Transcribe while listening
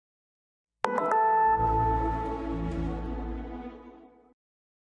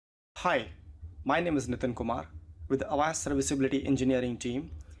Hi, my name is Nitin Kumar with the Avaya Serviceability Engineering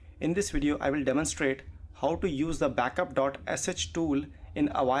team. In this video, I will demonstrate how to use the backup.sh tool in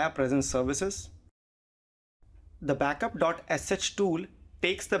Avaya Presence Services. The backup.sh tool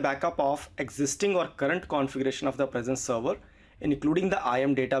takes the backup of existing or current configuration of the presence server, including the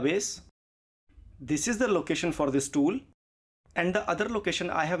IAM database. This is the location for this tool, and the other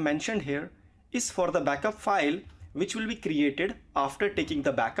location I have mentioned here is for the backup file which will be created after taking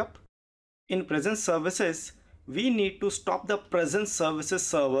the backup. In Presence Services, we need to stop the Presence Services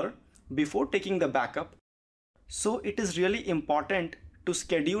server before taking the backup. So it is really important to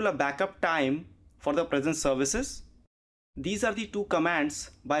schedule a backup time for the Presence Services. These are the two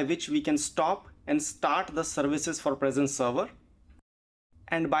commands by which we can stop and start the services for Presence Server.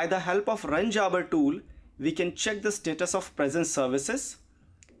 And by the help of Run Jobber tool, we can check the status of Presence Services.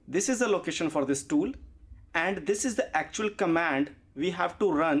 This is the location for this tool, and this is the actual command we have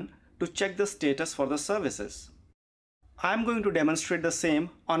to run to check the status for the services. I am going to demonstrate the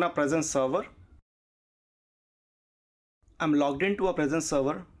same on a Presence server. I'm logged into a Presence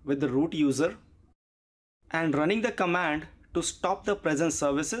server with the root user and running the command to stop the Presence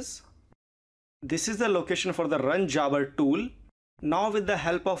services. This is the location for the Run Jobber tool. Now with the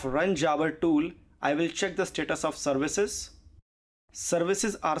help of Run Jobber tool, I will check the status of services.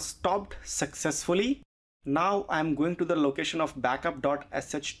 Services are stopped successfully. Now I am going to the location of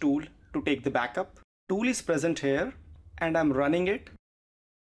backup.sh tool to take the backup. Tool is present here and I'm running it.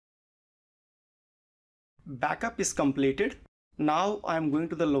 Backup is completed. Now I am going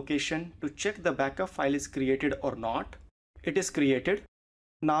to the location to check the backup file is created or not. It is created.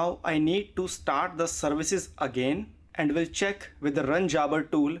 Now I need to start the services again and will check with the Run Jobber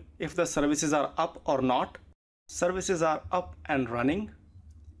tool if the services are up or not. Services are up and running.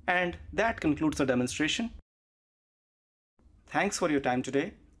 And that concludes the demonstration. Thanks for your time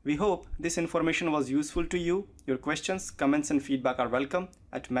today. We hope this information was useful to you. Your questions, comments and feedback are welcome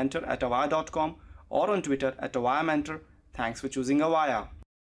at mentor@avaya.com or on Twitter @AvayaMentor. Thanks for choosing Avaya.